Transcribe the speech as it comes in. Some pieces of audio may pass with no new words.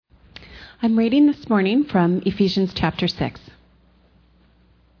I'm reading this morning from Ephesians chapter 6.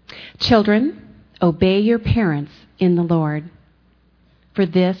 Children, obey your parents in the Lord, for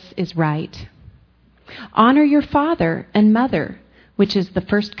this is right. Honor your father and mother, which is the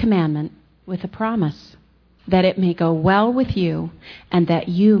first commandment, with a promise, that it may go well with you and that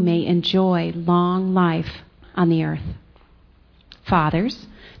you may enjoy long life on the earth. Fathers,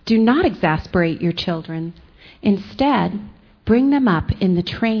 do not exasperate your children. Instead, bring them up in the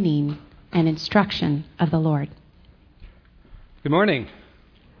training and instruction of the Lord. Good morning.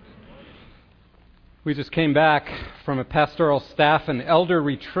 We just came back from a pastoral staff and elder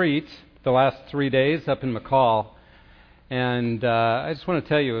retreat the last 3 days up in McCall. And I just want to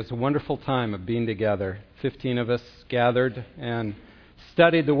tell you, it was a wonderful time of being together. 15 of us gathered and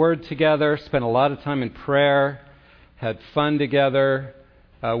studied the Word together, spent a lot of time in prayer, had fun together,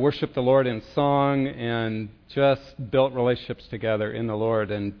 worshiped the Lord in song, and just built relationships together in the Lord.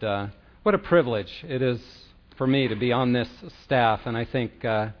 And what a privilege it is for me to be on this staff. And I think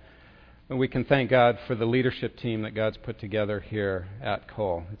we can thank God for the leadership team that God's put together here at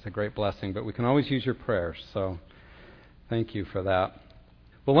Cole. It's a great blessing, but we can always use your prayers. So thank you for that.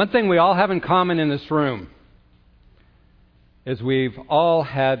 Well, one thing we all have in common in this room is we've all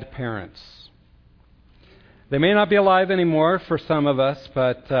had parents. They may not be alive anymore for some of us,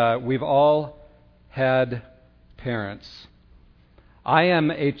 but we've all had parents. I am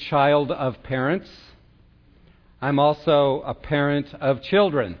a child of parents. I'm also a parent of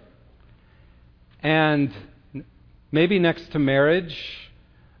children. And maybe next to marriage,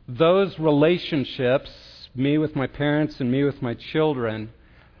 those relationships, me with my parents and me with my children,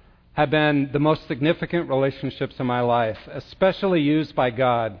 have been the most significant relationships in my life, especially used by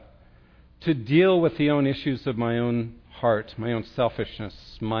God to deal with the own issues of my own heart, my own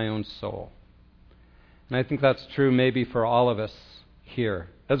selfishness, my own soul. And I think that's true maybe for all of us here.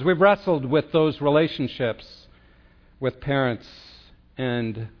 As we've wrestled with those relationships with parents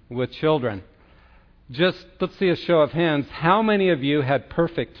and with children, just let's see a show of hands. How many of you had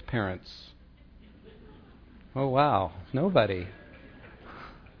perfect parents? Oh, wow. Nobody.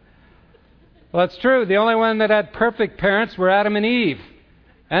 Well, that's true. The only one that had perfect parents were Adam and Eve.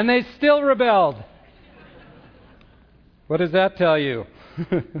 And they still rebelled. What does that tell you?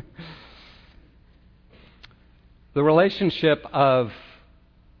 The relationship of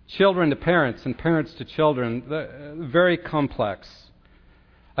children to parents and parents to children, very complex.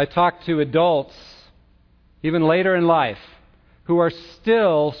 I talk to adults, even later in life, who are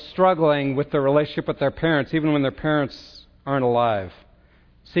still struggling with their relationship with their parents, even when their parents aren't alive,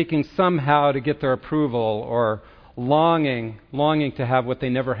 seeking somehow to get their approval or longing to have what they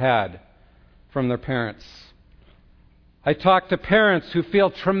never had from their parents. I talk to parents who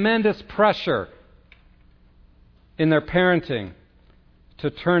feel tremendous pressure in their parenting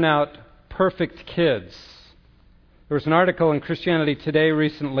to turn out perfect kids. There was an article in Christianity Today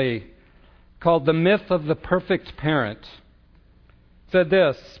recently called The Myth of the Perfect Parent. It said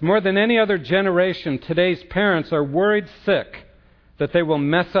this: more than any other generation, today's parents are worried sick that they will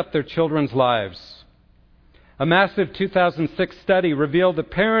mess up their children's lives. A massive 2006 study revealed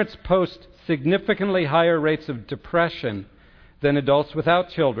that parents post significantly higher rates of depression than adults without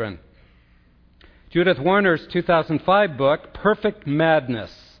children. Judith Warner's 2005 book, Perfect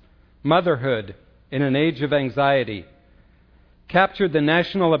Madness: Motherhood in an Age of Anxiety, captured the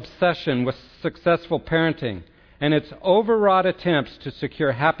national obsession with successful parenting and its overwrought attempts to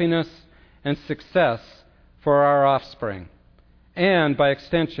secure happiness and success for our offspring, and by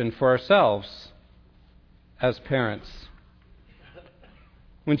extension for ourselves as parents.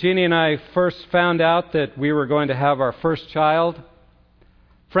 When Jeannie and I first found out that we were going to have our first child,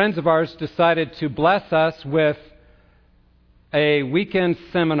 friends of ours decided to bless us with a weekend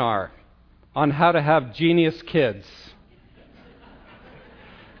seminar on how to have genius kids.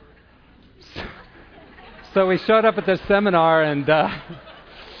 So we showed up at this seminar and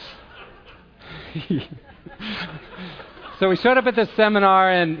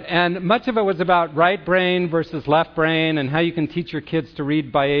and much of it was about right brain versus left brain and how you can teach your kids to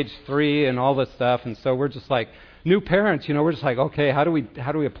read by age 3 and all this stuff. And so we're just like new parents, we're just like, okay, how do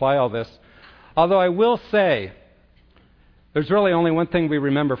we apply all this? Although I will say, there's really only one thing we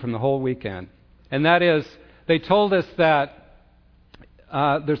remember from the whole weekend, and that is they told us that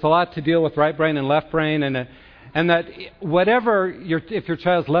there's a lot to deal with right brain and left brain, and that if your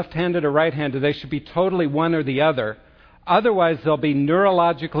child's left-handed or right-handed, they should be totally one or the other. Otherwise, they'll be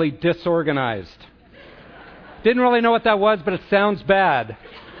neurologically disorganized. Didn't really know what that was, but it sounds bad.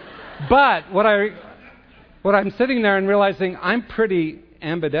 But what I'm sitting there and realizing, I'm pretty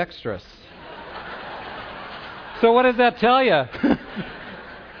ambidextrous. So what does that tell you?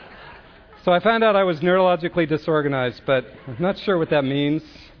 So I found out I was neurologically disorganized, but I'm not sure what that means.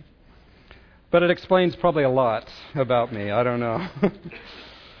 But it explains probably a lot about me. I don't know.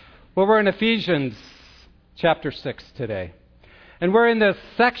 Well, we're in Ephesians chapter 6 today. And we're in this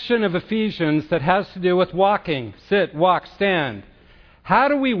section of Ephesians that has to do with walking. Sit, walk, stand. How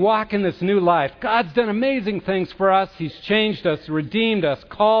do we walk in this new life? God's done amazing things for us. He's changed us, redeemed us,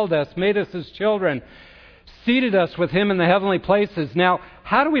 called us, made us His children, seated us with Him in the heavenly places. Now,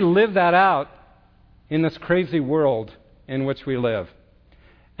 how do we live that out in this crazy world in which we live?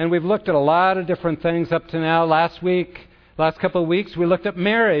 And we've looked at a lot of different things up to now. Last couple of weeks, we looked at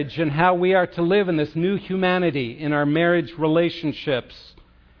marriage and how we are to live in this new humanity in our marriage relationships.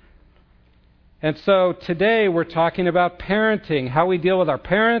 And so today we're talking about parenting, how we deal with our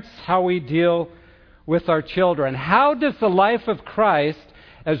parents, how we deal with our children. How does the life of Christ,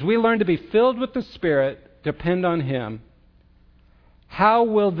 as we learn to be filled with the Spirit, depend on Him? How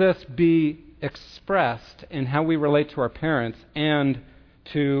will this be expressed in how we relate to our parents and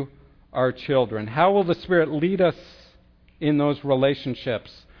to our children? How will the Spirit lead us in those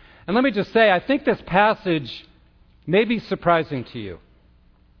relationships? And let me just say, I think this passage may be surprising to you.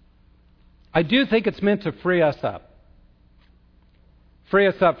 I do think it's meant to free us up. Free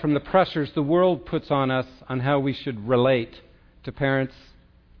us up from the pressures the world puts on us on how we should relate to parents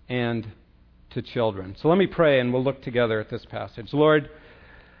and to children. So let me pray and we'll look together at this passage. Lord,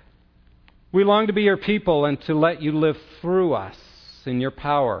 we long to be your people and to let you live through us in your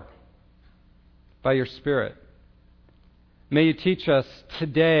power by your Spirit. May you teach us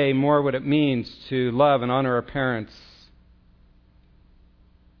today more what it means to love and honor our parents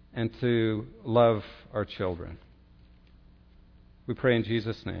and to love our children. We pray in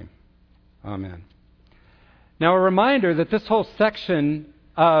Jesus' name. Amen. Now, a reminder that this whole section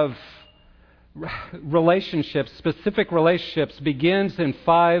of relationships, specific relationships, begins in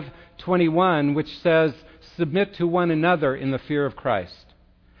 5:21, which says, submit to one another in the fear of Christ.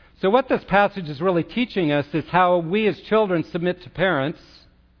 So what this passage is really teaching us is how we as children submit to parents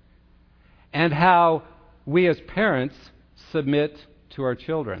and how we as parents submit to our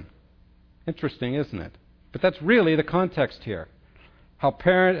children. Interesting, isn't it? But that's really the context here. How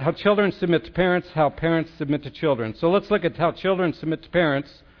children submit to parents, how parents submit to children. So let's look at how children submit to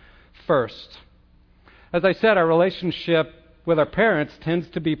parents first. As I said, our relationship with our parents tends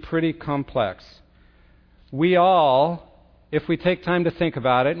to be pretty complex. We all, if we take time to think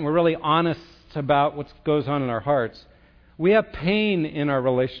about it, and we're really honest about what goes on in our hearts, we have pain in our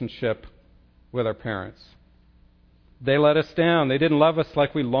relationship with our parents. They let us down. They didn't love us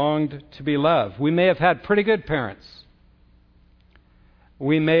like we longed to be loved. We may have had pretty good parents.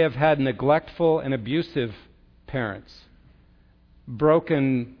 We may have had neglectful and abusive parents,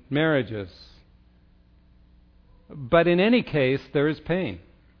 broken marriages. But in any case, there is pain.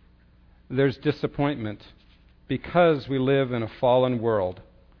 There's disappointment because we live in a fallen world.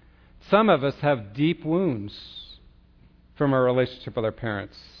 Some of us have deep wounds from our relationship with our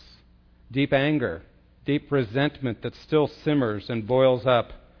parents, deep anger, deep resentment that still simmers and boils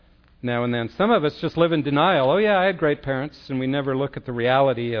up now and then. Some of us just live in denial. Oh yeah, I had great parents, and we never look at the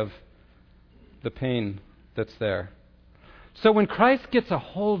reality of the pain that's there. So when Christ gets a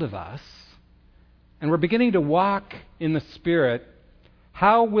hold of us, and we're beginning to walk in the Spirit,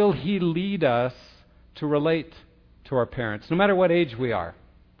 how will He lead us to relate to our parents, no matter what age we are?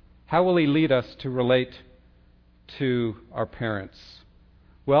 How will He lead us to relate to our parents?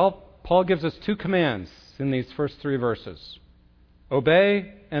 Well, Paul gives us two commands in these first three verses.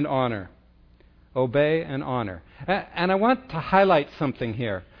 Obey and honor. Obey and honor. And I want to highlight something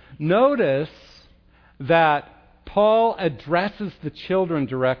here. Notice that Paul addresses the children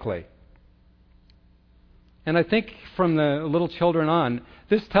directly. And I think from the little children on,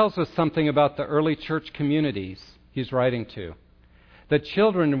 this tells us something about the early church communities he's writing to. The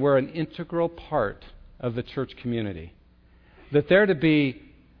children were an integral part of the church community. That they're to be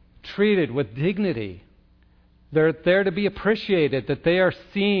treated with dignity. They're there to be appreciated, that they are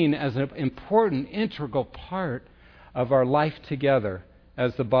seen as an important, integral part of our life together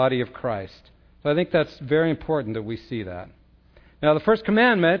as the body of Christ. So I think that's very important that we see that. Now, the first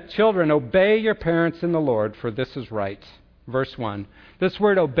commandment, children, obey your parents in the Lord, for this is right. Verse 1. This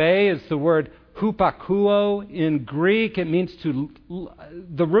word obey is the word hupakuo in Greek. It means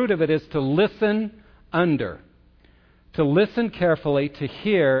the root of it is to listen under. To listen carefully, to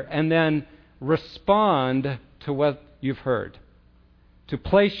hear, and then respond to what you've heard. To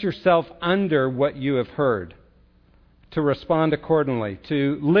place yourself under what you have heard. To respond accordingly.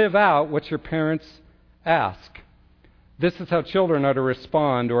 To live out what your parents ask. This is how children are to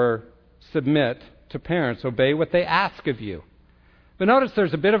respond or submit to parents. Obey what they ask of you. But notice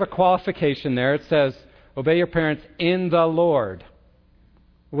there's a bit of a qualification there. It says, obey your parents in the Lord.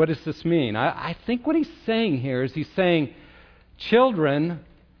 What does this mean? I think what he's saying here is he's saying, children,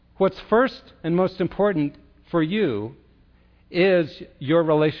 what's first and most important for you is your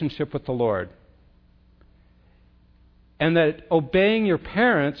relationship with the Lord. And that obeying your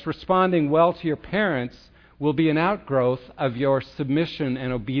parents, responding well to your parents, will be an outgrowth of your submission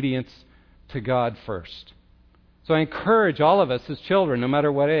and obedience to God first. So I encourage all of us as children, no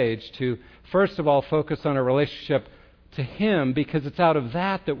matter what age, to first of all focus on a relationship to Him, because it's out of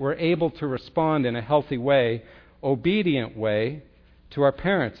that that we're able to respond in a healthy way, obedient way, to our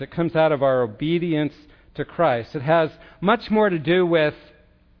parents. It comes out of our obedience to Christ. It has much more to do with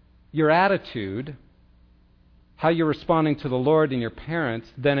your attitude, how you're responding to the Lord and your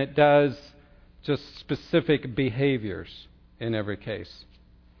parents, than it does just specific behaviors in every case.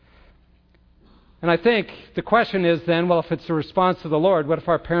 And I think the question is then, well, if it's a response to the Lord, what if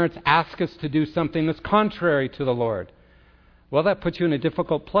our parents ask us to do something that's contrary to the Lord? Well, that puts you in a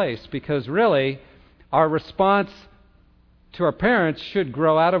difficult place, because really, our response to our parents should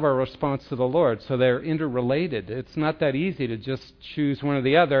grow out of our response to the Lord. So they're interrelated. It's not that easy to just choose one or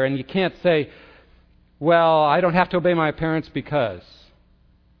the other. And you can't say, well, I don't have to obey my parents because,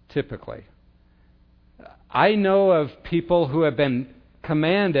 typically. I know of people who have been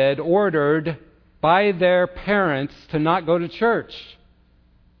commanded, ordered by their parents to not go to church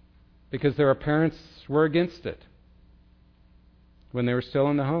because their parents were against it when they were still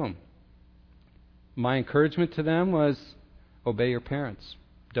in the home. My encouragement to them was, obey your parents.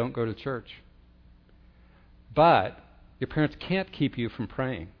 Don't go to church. But your parents can't keep you from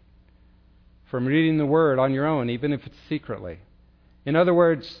praying, from reading the Word on your own, even if it's secretly. In other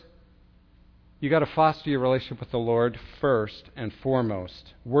words, you got to foster your relationship with the Lord first and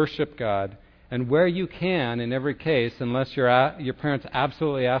foremost. Worship God. And where you can, in every case, unless your parents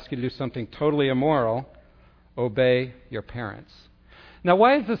absolutely ask you to do something totally immoral, obey your parents. Now,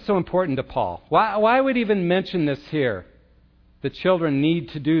 why is this so important to Paul? Why would he even mention this here? The children need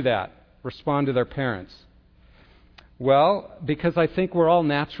to do that, respond to their parents. Well, because I think we're all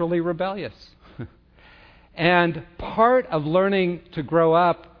naturally rebellious. And part of learning to grow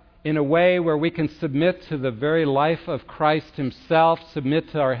up in a way where we can submit to the very life of Christ Himself, submit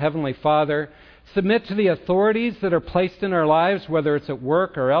to our Heavenly Father, submit to the authorities that are placed in our lives, whether it's at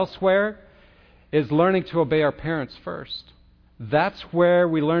work or elsewhere, is learning to obey our parents first. That's where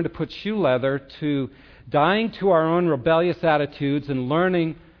we learn to put shoe leather to dying to our own rebellious attitudes and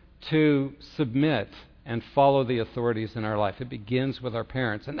learning to submit and follow the authorities in our life. It begins with our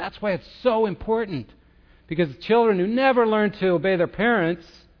parents. And that's why it's so important. Because children who never learn to obey their parents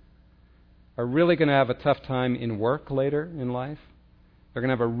are really going to have a tough time in work later in life. They're going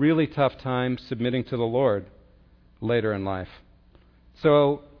to have a really tough time submitting to the Lord later in life.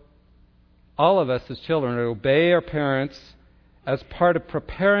 So all of us as children obey our parents as part of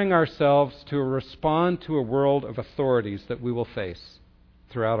preparing ourselves to respond to a world of authorities that we will face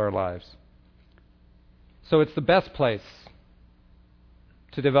throughout our lives. So it's the best place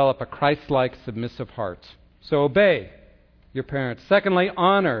to develop a Christ-like submissive heart. So obey your parents. Secondly,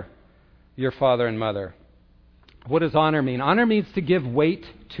 honor your father and mother. What does honor mean? Honor means to give weight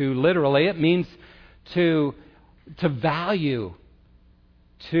to, literally. It means to value,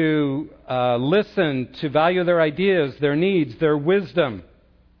 to listen, to value their ideas, their needs, their wisdom.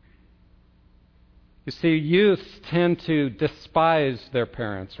 You see, youth tend to despise their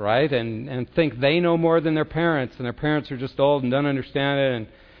parents, right? And think they know more than their parents, and their parents are just old and don't understand it. And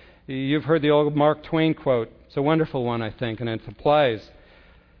you've heard the old Mark Twain quote. It's a wonderful one, I think, and it applies.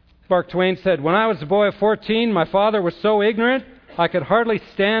 Mark Twain said, "When I was a boy of 14, my father was so ignorant, I could hardly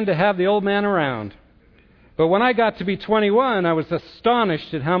stand to have the old man around. But when I got to be 21, I was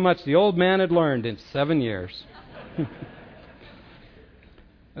astonished at how much the old man had learned in 7 years."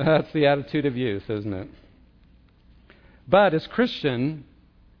 That's the attitude of youth, isn't it? But as Christian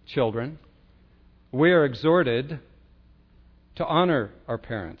children, we are exhorted to honor our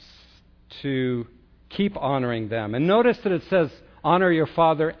parents, to keep honoring them. And notice that it says, honor your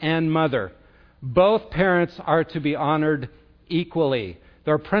father and mother. Both parents are to be honored equally.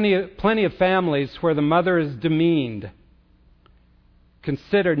 There are plenty of families where the mother is demeaned,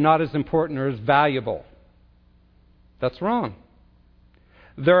 considered not as important or as valuable. That's wrong.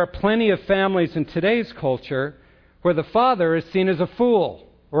 There are plenty of families in today's culture where the father is seen as a fool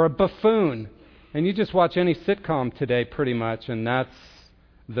or a buffoon. And you just watch any sitcom today pretty much, and that's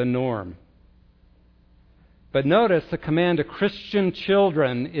the norm. But notice the command to Christian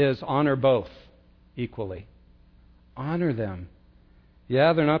children is honor both equally. Honor them.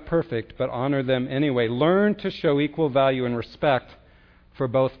 Yeah, they're not perfect, but honor them anyway. Learn to show equal value and respect for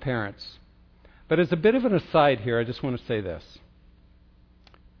both parents. But as a bit of an aside here, I just want to say this.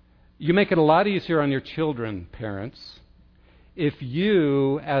 You make it a lot easier on your children, parents, if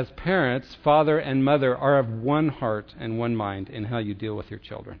you, as parents, father and mother, are of one heart and one mind in how you deal with your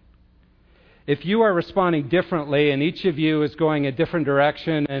children. If you are responding differently and each of you is going a different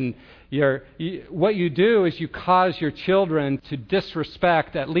direction, and what you do is you cause your children to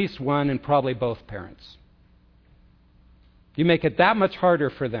disrespect at least one and probably both parents. You make it that much harder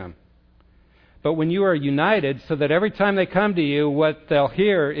for them. But when you are united, so that every time they come to you, what they'll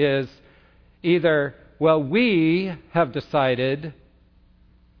hear is either, well, we have decided,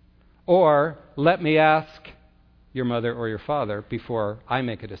 or let me ask your mother or your father before I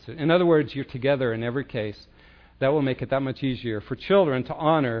make a decision. In other words, you're together in every case. That will make it that much easier for children to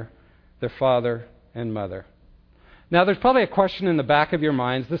honor their father and mother. Now, there's probably a question in the back of your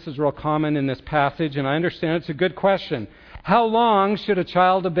minds. This is real common in this passage, and I understand it's a good question. How long should a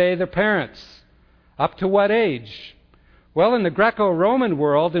child obey their parents? Up to what age? Well, in the Greco-Roman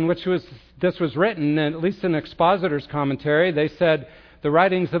world in which this was written, and at least in Expositor's commentary, they said, the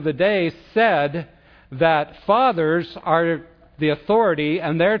writings of the day said that fathers are the authority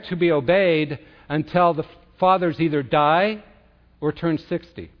and they're to be obeyed until the fathers either die or turn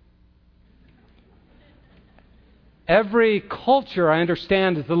 60. Every culture, I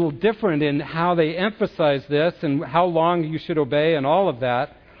understand, is a little different in how they emphasize this and how long you should obey and all of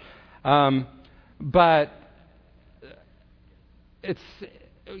that. But it's,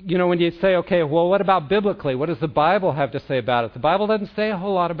 when you say, okay, well, what about biblically? What does the Bible have to say about it? The Bible doesn't say a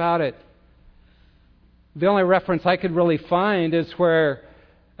whole lot about it. The only reference I could really find is where,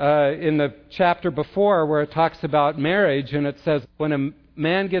 in the chapter before, where it talks about marriage, and it says, when a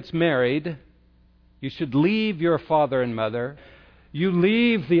man gets married, you should leave your father and mother. You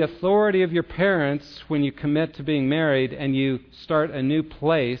leave the authority of your parents when you commit to being married, and you start a new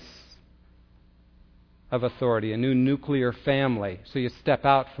place of authority, a new nuclear family. So you step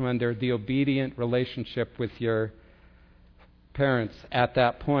out from under the obedient relationship with your parents at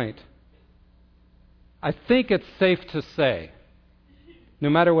that point. I think it's safe to say, no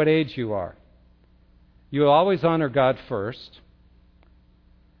matter what age you are, you will always honor God first,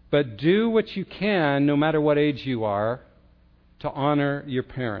 but do what you can, no matter what age you are, to honor your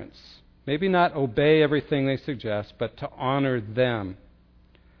parents. Maybe not obey everything they suggest, but to honor them.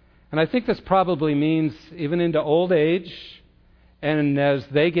 And I think this probably means even into old age, and as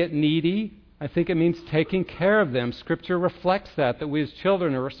they get needy, I think it means taking care of them. Scripture reflects that we as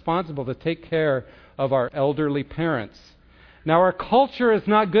children are responsible to take care of our elderly parents. Now, our culture is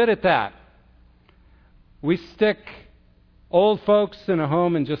not good at that. We stick old folks in a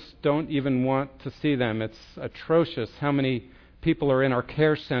home and just don't even want to see them. It's atrocious how many people are in our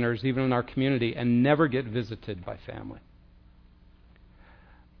care centers, even in our community, and never get visited by family.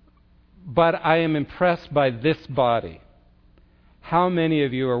 But I am impressed by this body. How many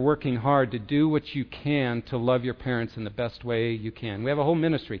of you are working hard to do what you can to love your parents in the best way you can? We have a whole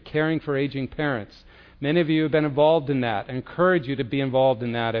ministry, Caring for Aging Parents. Many of you have been involved in that. I encourage you to be involved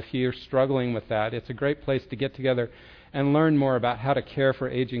in that if you're struggling with that. It's a great place to get together and learn more about how to care for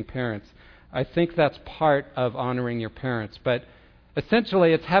aging parents. I think that's part of honoring your parents. But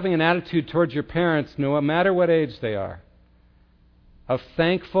essentially, it's having an attitude towards your parents, no matter what age they are, of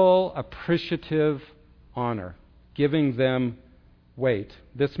thankful, appreciative honor, giving them weight.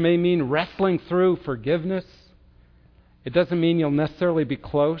 This may mean wrestling through forgiveness. It doesn't mean you'll necessarily be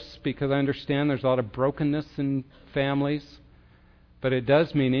close, because I understand there's a lot of brokenness in families. But it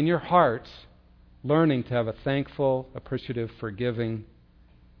does mean in your heart, learning to have a thankful, appreciative, forgiving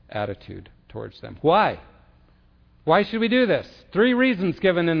attitude towards them. Why? Why should we do this? 3 reasons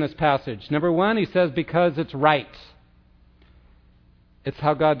given in this passage. Number 1, he says, because it's right. It's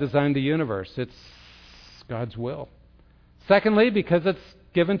how God designed the universe. It's God's will. Secondly, because it's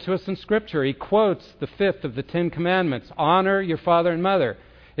given to us in Scripture. He quotes the 5th of the 10 Commandments. Honor your father and mother.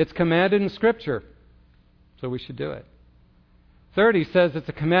 It's commanded in Scripture, so we should do it. Third, he says it's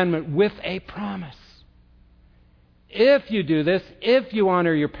a commandment with a promise. If you do this, if you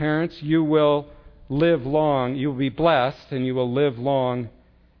honor your parents, you will live long. You will be blessed, and you will live long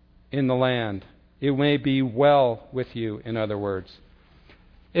in the land. It may be well with you, in other words.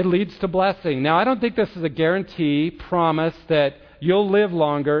 It leads to blessing. Now, I don't think this is a guarantee, promise, that you'll live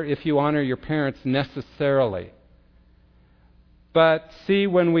longer if you honor your parents necessarily. But see,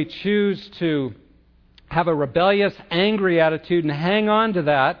 when we choose to have a rebellious, angry attitude and hang on to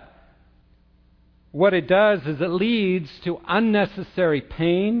that, what it does is it leads to unnecessary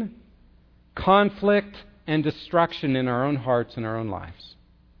pain, conflict, and destruction in our own hearts and our own lives.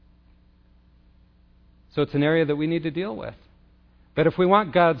 So it's an area that we need to deal with. But if we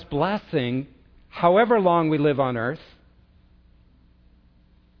want God's blessing, however long we live on earth,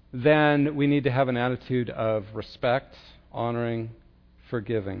 then we need to have an attitude of respect, honoring,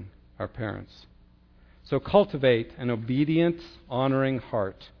 forgiving our parents. So cultivate an obedient, honoring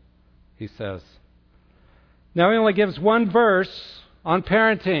heart, he says. Now he only gives one verse on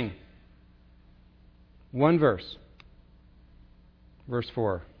parenting. One verse. Verse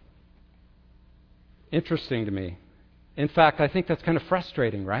 4. Interesting to me. In fact, I think that's kind of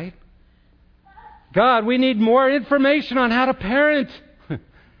frustrating, right? God, we need more information on how to parent.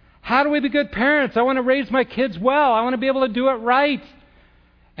 How do we be good parents? I want to raise my kids well. I want to be able to do it right.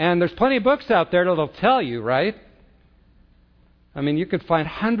 And there's plenty of books out there that'll tell you, right? I mean, you could find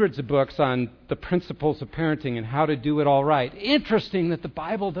hundreds of books on the principles of parenting and how to do it all right. Interesting that the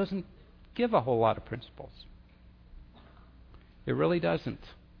Bible doesn't give a whole lot of principles. It really doesn't.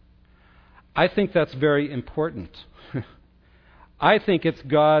 I think that's very important. I think it's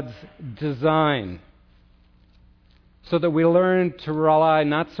God's design so that we learn to rely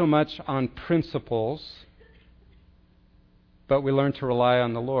not so much on principles, but we learn to rely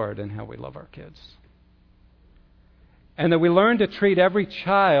on the Lord and how we love our kids. And that we learn to treat every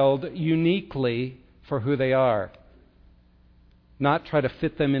child uniquely for who they are. Not try to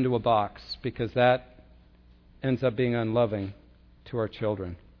fit them into a box, because that ends up being unloving to our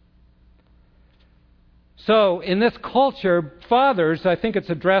children. So, in this culture, fathers, I think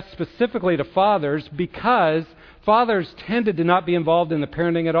it's addressed specifically to fathers because fathers tended to not be involved in the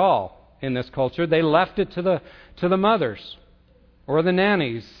parenting at all in this culture. They left it to the mothers or the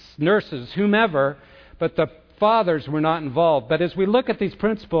nannies, nurses, whomever, but the fathers were not involved. But as we look at these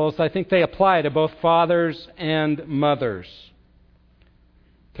principles, I think they apply to both fathers and mothers.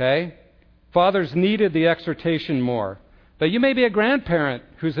 Okay? Fathers needed the exhortation more. But you may be a grandparent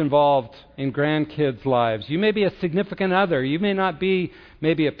who's involved in grandkids' lives. You may be a significant other. You may not be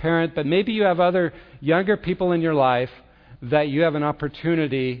maybe a parent, but maybe you have other younger people in your life that you have an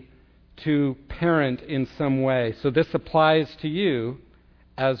opportunity to parent in some way. So this applies to you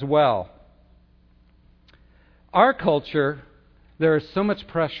as well. Our culture, there is so much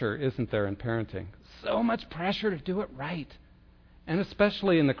pressure, isn't there, in parenting? So much pressure to do it right. And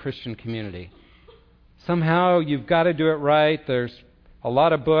especially in the Christian community. Somehow you've got to do it right. There's a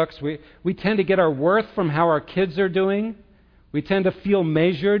lot of books. We tend to get our worth from how our kids are doing. We tend to feel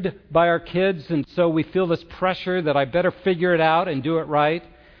measured by our kids, and so we feel this pressure that I better figure it out and do it right.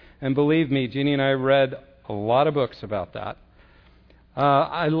 And believe me, Jeannie and I read a lot of books about that.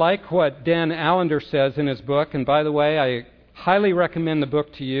 I like what Dan Allender says in his book, and by the way, I highly recommend the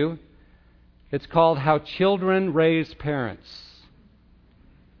book to you. It's called How Children Raise Parents.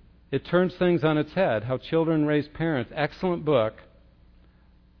 It turns things on its head, How Children Raise Parents. Excellent book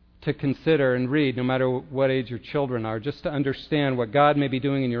to consider and read, no matter what age your children are, just to understand what God may be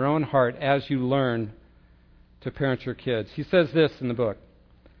doing in your own heart as you learn to parent your kids. He says this in the book.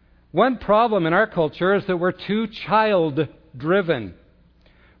 One problem in our culture is that we're too child-driven.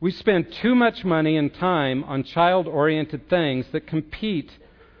 We spend too much money and time on child-oriented things that compete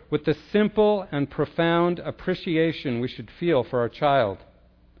with the simple and profound appreciation we should feel for our child.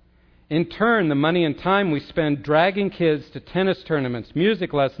 In turn, the money and time we spend dragging kids to tennis tournaments,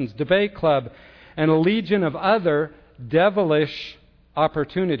 music lessons, debate club, and a legion of other devilish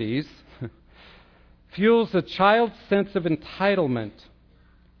opportunities fuels a child's sense of entitlement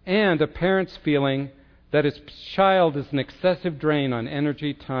and a parent's feeling that his child is an excessive drain on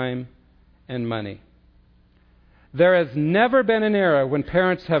energy, time, and money. There has never been an era when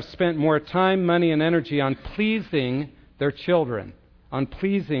parents have spent more time, money, and energy on pleasing their children. And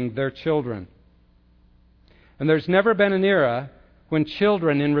there's never been an era when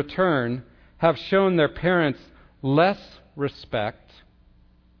children, in return, have shown their parents less respect,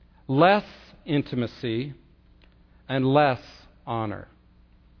 less intimacy, and less honor.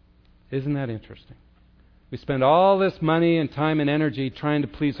 Isn't that interesting? We spend all this money and time and energy trying to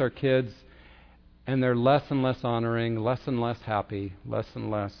please our kids, and they're less and less honoring, less and less happy, less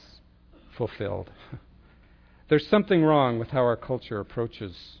and less fulfilled. There's something wrong with how our culture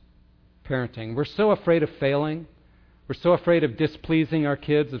approaches parenting. We're so afraid of failing. We're so afraid of displeasing our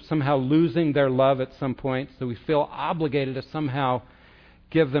kids, of somehow losing their love at some point, so we feel obligated to somehow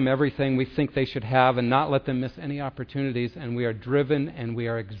give them everything we think they should have and not let them miss any opportunities, and we are driven and we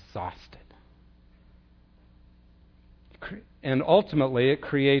are exhausted. And ultimately, it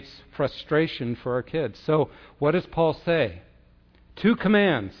creates frustration for our kids. So what does Paul say? 2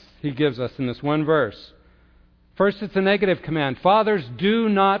 commands he gives us in this one verse. First, it's a negative command. Fathers, do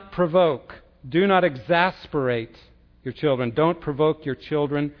not provoke. Do not exasperate your children. Don't provoke your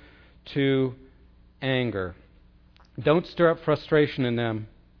children to anger. Don't stir up frustration in them.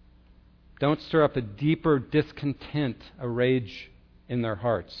 Don't stir up a deeper discontent, a rage in their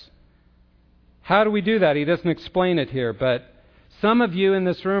hearts. How do we do that? He doesn't explain it here, but some of you in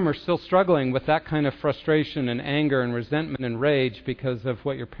this room are still struggling with that kind of frustration and anger and resentment and rage because of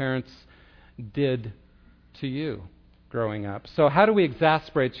what your parents did to you growing up. So how do we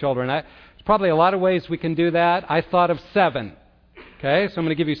exasperate children? There's probably a lot of ways we can do that. I thought of 7. Okay, so I'm going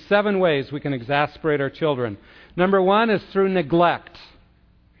to give you 7 ways we can exasperate our children. Number 1 is through neglect.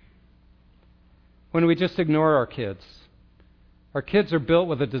 When we just ignore our kids. Our kids are built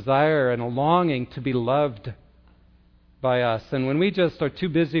with a desire and a longing to be loved by us. And when we just are too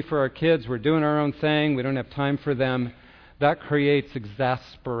busy for our kids, we're doing our own thing, we don't have time for them, that creates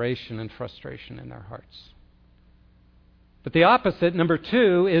exasperation and frustration in their hearts. But the opposite, number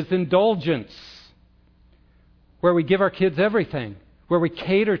 2, is indulgence, where we give our kids everything, where we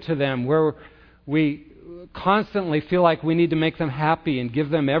cater to them, where we constantly feel like we need to make them happy and give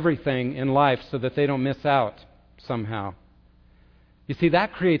them everything in life so that they don't miss out somehow. You see,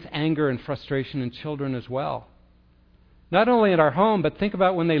 that creates anger and frustration in children as well. Not only in our home, but think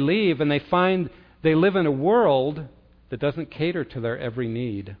about when they leave and they find they live in a world that doesn't cater to their every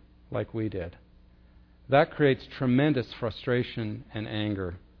need like we did. That creates tremendous frustration and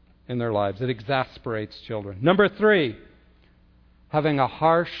anger in their lives. It exasperates children. Number 3, having a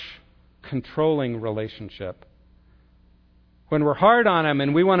harsh, controlling relationship. When we're hard on them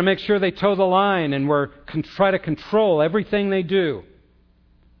and we want to make sure they toe the line and we're try to control everything they do,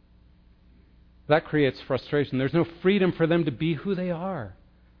 that creates frustration. There's no freedom for them to be who they are,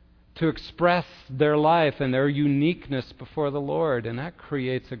 to express their life and their uniqueness before the Lord, and that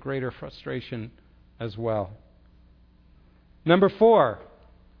creates a greater frustration as well. Number 4,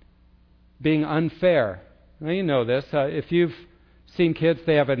 being unfair. Now you know this. If you've seen kids,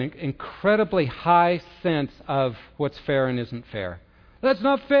 they have an incredibly high sense of what's fair and isn't fair. That's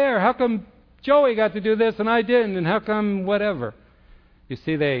not fair. How come Joey got to do this and I didn't? And how come whatever? You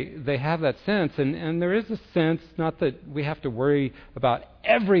see, they have that sense, and there is a sense, not that we have to worry about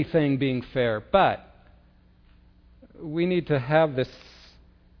everything being fair, but we need to have this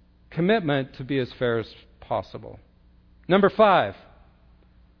commitment to be as fair as possible. Number 5,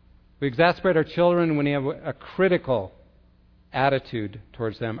 we exasperate our children when we have a critical attitude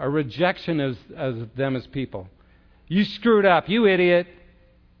towards them, a rejection of them as people. You screwed up, you idiot.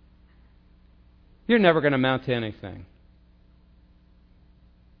 You're never going to amount to anything.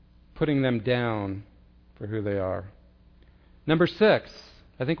 Putting them down for who they are. Number 6,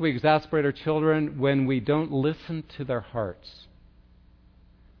 I think we exasperate our children when we don't listen to their hearts.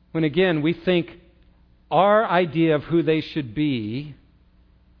 When again, we think our idea of who they should be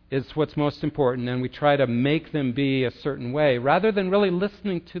is what's most important, and we try to make them be a certain way, rather than really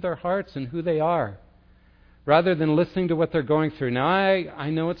listening to their hearts and who they are, rather than listening to what they're going through. Now,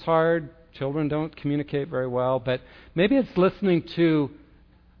 I know it's hard. Children don't communicate very well, but maybe it's listening to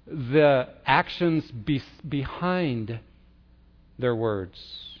the actions behind their words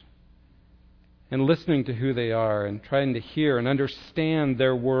and listening to who they are and trying to hear and understand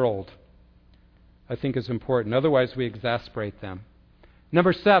their world, I think is important. Otherwise, we exasperate them.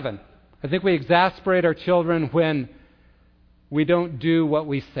 Number 7, I think we exasperate our children when we don't do what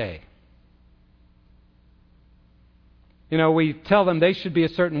we say. You know, we tell them they should be a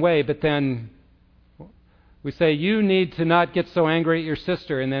certain way, but then we say, you need to not get so angry at your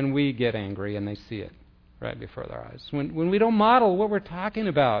sister, and then we get angry and they see it right before their eyes. When we don't model what we're talking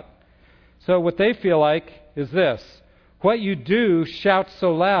about. So what they feel like is this: what you do shouts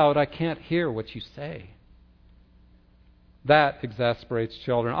so loud I can't hear what you say. That exasperates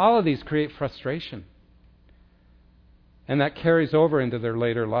children. All of these create frustration. And that carries over into their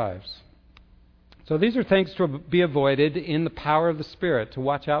later lives. So these are things to be avoided in the power of the Spirit, to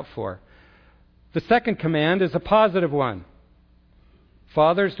watch out for. The second command is a positive one.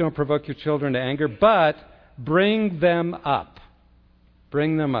 Fathers, don't provoke your children to anger, but bring them up.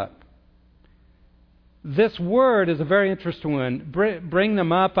 Bring them up. This word is a very interesting one. Bring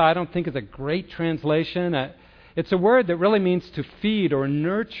them up, I don't think is a great translation. It's a word that really means to feed or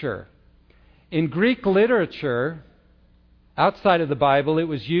nurture. In Greek literature, outside of the Bible, it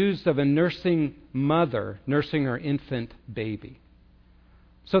was used of a nursing mother, nursing her infant baby.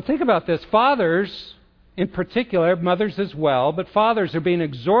 So think about this. Fathers, in particular, mothers as well, but fathers are being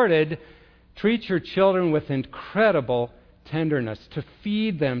exhorted, treat your children with incredible tenderness, to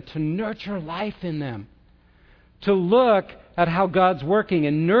feed them, to nurture life in them, to look at how God's working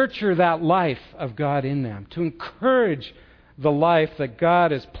and nurture that life of God in them, to encourage the life that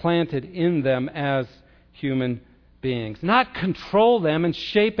God has planted in them as human beings. Not control them and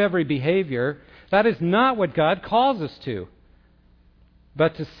shape every behavior, That is not what God calls us to,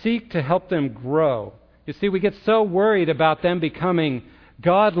 but to seek to help them grow. You see, we get so worried about them becoming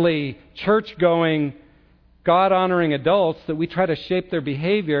godly, church-going, God-honoring adults that we try to shape their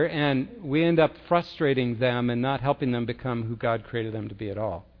behavior, and we end up frustrating them and not helping them become who God created them to be at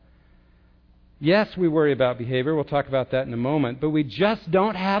all. Yes, we worry about behavior. We'll talk about that in a moment. But we just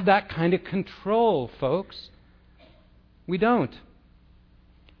don't have that kind of control, folks. We don't.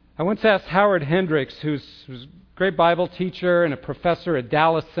 I once asked Howard Hendricks, who's a great Bible teacher and a professor at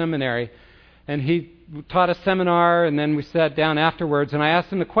Dallas Seminary, and he taught a seminar, and then we sat down afterwards, and I asked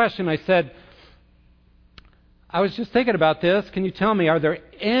him the question. I said, I was just thinking about this. Can you tell me, are there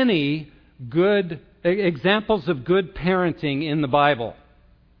any good examples of good parenting in the Bible?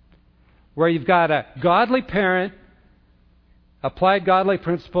 Where you've got a godly parent, applied godly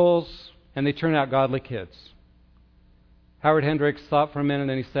principles, and they turn out godly kids. Howard Hendricks thought for a minute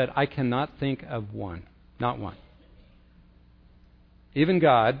and he said, I cannot think of one. Not one. Even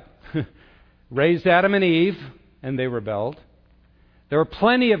God raised Adam and Eve, and they rebelled. There were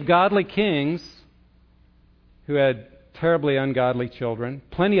plenty of godly kings who had terribly ungodly children.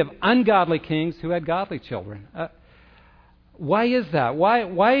 Plenty of ungodly kings who had godly children. Why is that?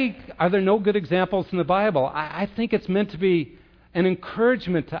 Why are there no good examples in the Bible? I think it's meant to be an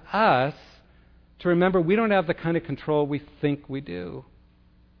encouragement to us to remember we don't have the kind of control we think we do.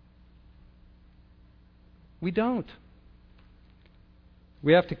 We don't.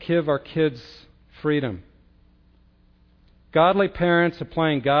 We have to give our kids freedom. Godly parents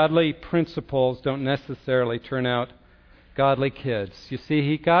applying godly principles don't necessarily turn out godly kids. You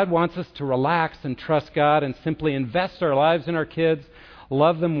see, God wants us to relax and trust God and simply invest our lives in our kids,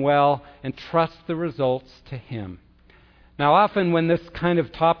 love them well, and trust the results to Him. Now, often when this kind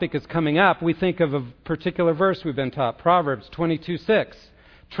of topic is coming up, we think of a particular verse we've been taught, Proverbs 22:6.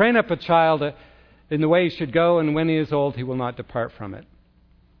 Train up a child in the way he should go, and when he is old, he will not depart from it.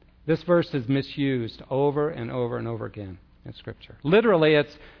 This verse is misused over and over and over again in Scripture. Literally,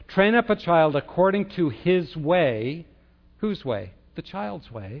 it's train up a child according to his way. Whose way? The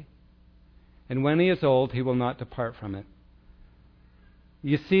child's way. And when he is old, he will not depart from it.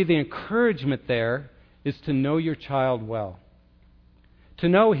 You see, the encouragement there is to know your child well. To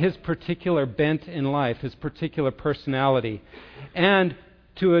know his particular bent in life, his particular personality. And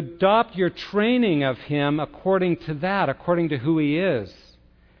to adopt your training of him according to that, according to who he is.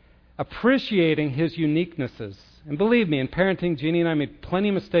 Appreciating his uniquenesses. And believe me, in parenting, Jeannie and I made plenty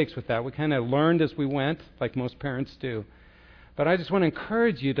of mistakes with that. We kind of learned as we went, like most parents do. But I just want to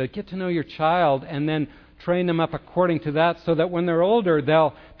encourage you to get to know your child and then train them up according to that so that when they're older,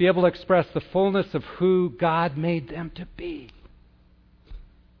 they'll be able to express the fullness of who God made them to be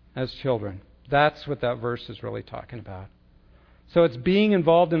as children. That's what that verse is really talking about. So it's being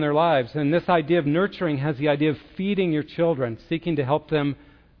involved in their lives. And this idea of nurturing has the idea of feeding your children, seeking to help them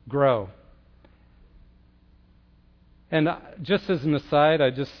grow. And just as an aside,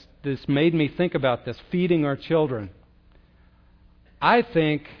 this made me think about this, feeding our children. I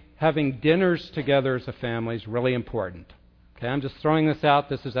think having dinners together as a family is really important. Okay, I'm just throwing this out.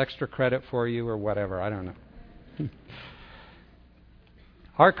 This is extra credit for you or whatever. I don't know.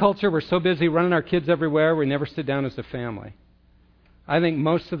 Our culture, we're so busy running our kids everywhere, we never sit down as a family. I think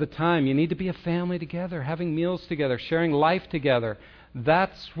most of the time you need to be a family together, having meals together, sharing life together.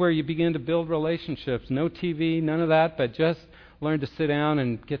 That's where you begin to build relationships. No TV, none of that, but just learn to sit down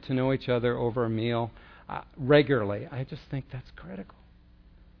and get to know each other over a meal regularly. I just think that's critical.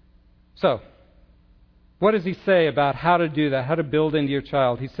 So, what does he say about how to do that, how to build into your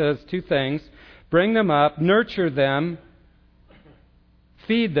child? He says two things. Bring them up, nurture them,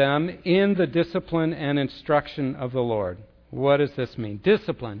 feed them in the discipline and instruction of the Lord. What does this mean?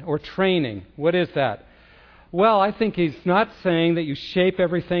 Discipline or training. What is that? Well, I think he's not saying that you shape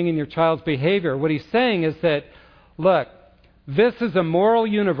everything in your child's behavior. What he's saying is that, look, this is a moral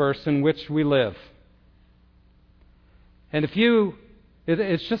universe in which we live. And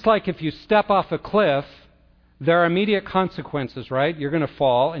it's just like if you step off a cliff, there are immediate consequences, right? You're going to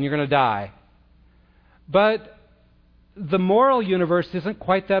fall and you're going to die. But the moral universe isn't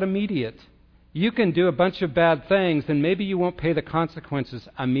quite that immediate. You can do a bunch of bad things and maybe you won't pay the consequences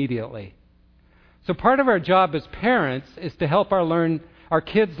immediately. So part of our job as parents is to help our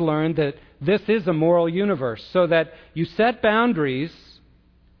kids learn that this is a moral universe, so that you set boundaries,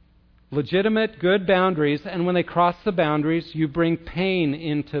 legitimate, good boundaries, and when they cross the boundaries, you bring pain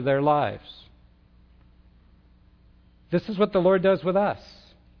into their lives. This is what the Lord does with us.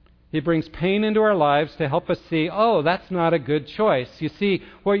 He brings pain into our lives to help us see, oh, that's not a good choice. You see,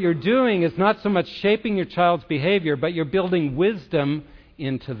 what you're doing is not so much shaping your child's behavior, but you're building wisdom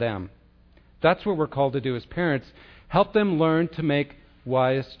into them. That's what we're called to do as parents. Help them learn to make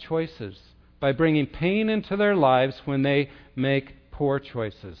wise choices by bringing pain into their lives when they make poor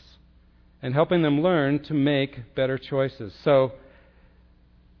choices and helping them learn to make better choices. So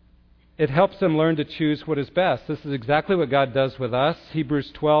it helps them learn to choose what is best. This is exactly what God does with us.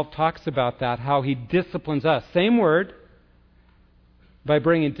 Hebrews 12 talks about that, how He disciplines us. Same word, by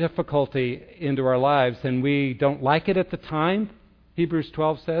bringing difficulty into our lives. And we don't like it at the time, Hebrews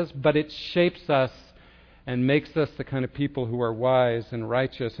 12 says, but it shapes us and makes us the kind of people who are wise and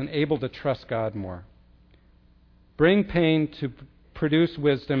righteous and able to trust God more. Bring pain to produce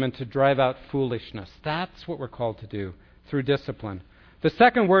wisdom and to drive out foolishness. That's what we're called to do through discipline. The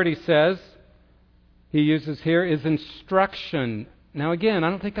second word he uses here is instruction. Now again, I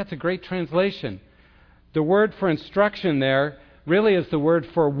don't think that's a great translation. The word for instruction there really is the word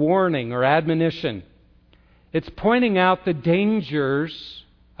for warning or admonition. It's pointing out the dangers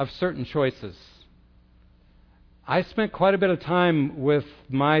of certain choices. I spent quite a bit of time with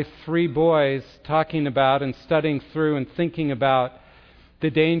my 3 boys talking about and studying through and thinking about the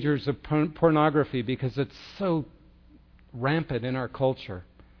dangers of pornography because it's so rampant in our culture,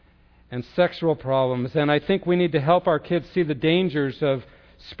 and sexual problems. And I think we need to help our kids see the dangers of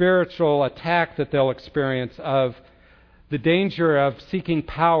spiritual attack that they'll experience, of the danger of seeking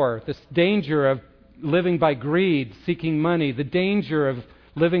power, this danger of living by greed, seeking money, the danger of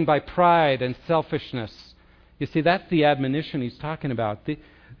living by pride and selfishness. You see, that's the admonition he's talking about.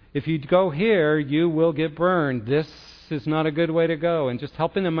 If you go here, you will get burned. This is not a good way to go. And just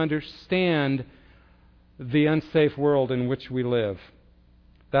helping them understand the unsafe world in which we live.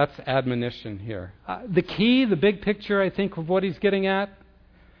 That's admonition here. The key, the big picture, I think, of what he's getting at,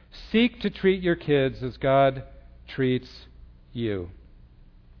 seek to treat your kids as God treats you.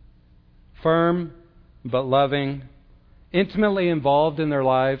 Firm, but loving, intimately involved in their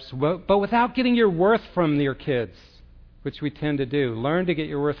lives, but without getting your worth from your kids, which we tend to do. Learn to get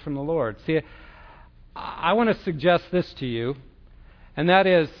your worth from the Lord. See, I want to suggest this to you, and that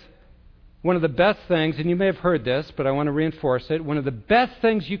is one of the best things, and you may have heard this, but I want to reinforce it, one of the best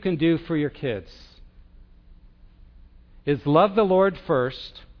things you can do for your kids is love the Lord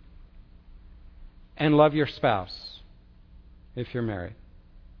first and love your spouse if you're married.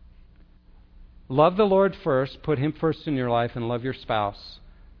 Love the Lord first, put Him first in your life, and love your spouse.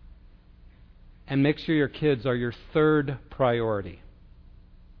 And make sure your kids are your third priority.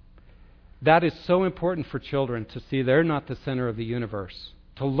 That is so important for children to see they're not the center of the universe.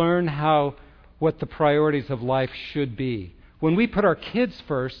 To learn what the priorities of life should be. When we put our kids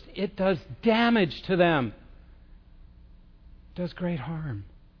first, it does damage to them. It does great harm.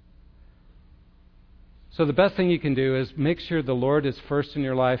 So the best thing you can do is make sure the Lord is first in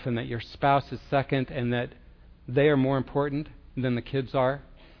your life and that your spouse is second and that they are more important than the kids are.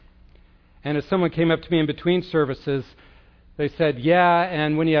 And as someone came up to me in between services, they said, yeah,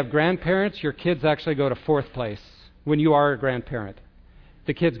 and when you have grandparents, your kids actually go to fourth place when you are a grandparent.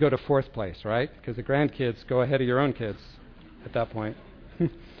 The kids go to fourth place, right? Because the grandkids go ahead of your own kids at that point.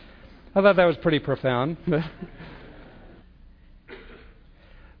 I thought that was pretty profound.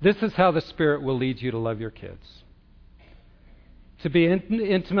 This is how the Spirit will lead you to love your kids. To be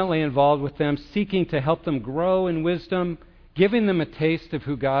intimately involved with them, seeking to help them grow in wisdom, giving them a taste of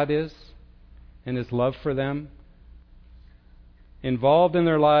who God is and His love for them, involved in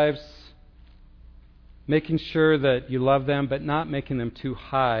their lives, making sure that you love them, but not making them too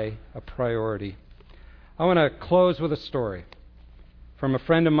high a priority. I want to close with a story from a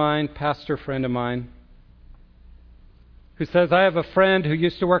friend of mine, pastor friend of mine, who says, I have a friend who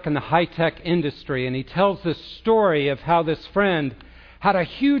used to work in the high-tech industry, and he tells this story of how this friend had a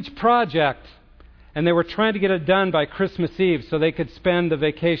huge project, and they were trying to get it done by Christmas Eve so they could spend the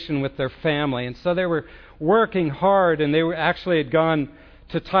vacation with their family. And so they were working hard, and they had gone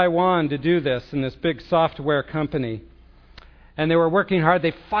to Taiwan to do this in this big software company. And they were working hard.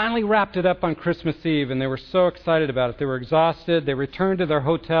 They finally wrapped it up on Christmas Eve, and they were so excited about it. They were exhausted. They returned to their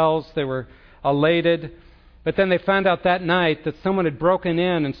hotels. They were elated. But then they found out that night that someone had broken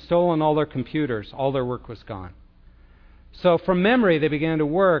in and stolen all their computers. All their work was gone. So from memory, they began to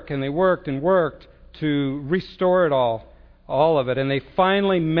work, and they worked and worked to restore it all of it. And they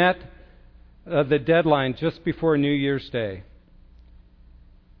finally met the deadline just before New Year's Day.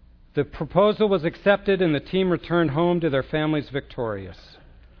 The proposal was accepted, and the team returned home to their families victorious.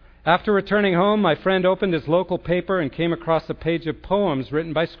 After returning home, my friend opened his local paper and came across a page of poems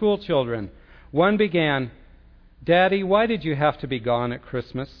written by school children. One began, Daddy, why did you have to be gone at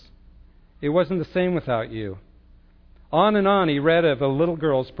Christmas? It wasn't the same without you. On and on he read of a little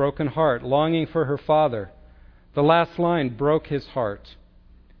girl's broken heart, longing for her father. The last line broke his heart.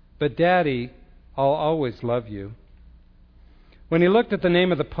 but Daddy, I'll always love you. When he looked at the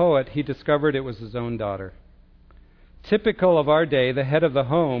name of the poet, he discovered it was his own daughter. Typical of our day, the head of the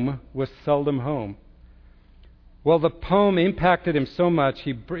home was seldom home. Well, the poem impacted him so much,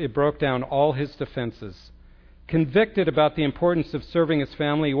 it broke down all his defenses. Convicted about the importance of serving his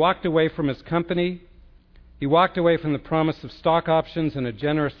family, he walked away from his company. He walked away from the promise of stock options and a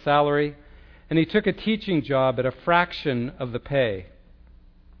generous salary, and he took a teaching job at a fraction of the pay.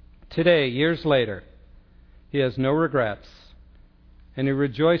 Today, years later, he has no regrets, and he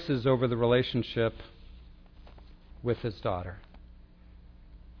rejoices over the relationship with his daughter.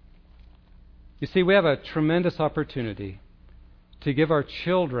 You see, we have a tremendous opportunity to give our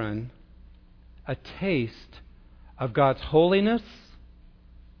children a taste of God's holiness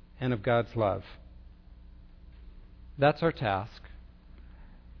and of God's love. That's our task.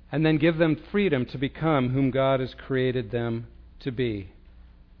 And then give them freedom to become whom God has created them to be.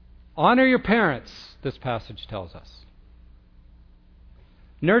 Honor your parents, this passage tells us.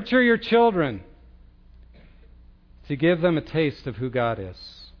 Nurture your children to give them a taste of who God is,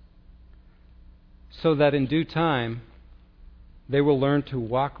 so that in due time they will learn to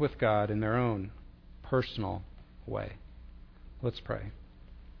walk with God in their own personal way. Let's pray.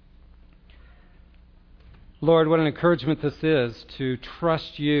 Lord, what an encouragement this is to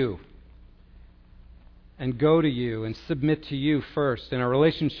trust you and go to you and submit to you first in our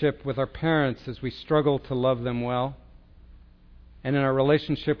relationship with our parents as we struggle to love them well, and in our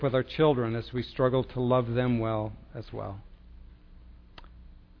relationship with our children as we struggle to love them well as well.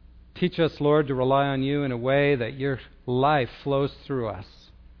 Teach us, Lord, to rely on you in a way that your life flows through us.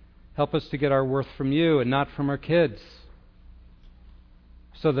 Help us to get our worth from you and not from our kids,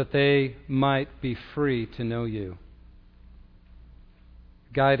 so that they might be free to know you.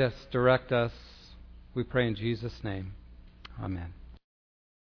 Guide us, direct us, we pray in Jesus' name. Amen.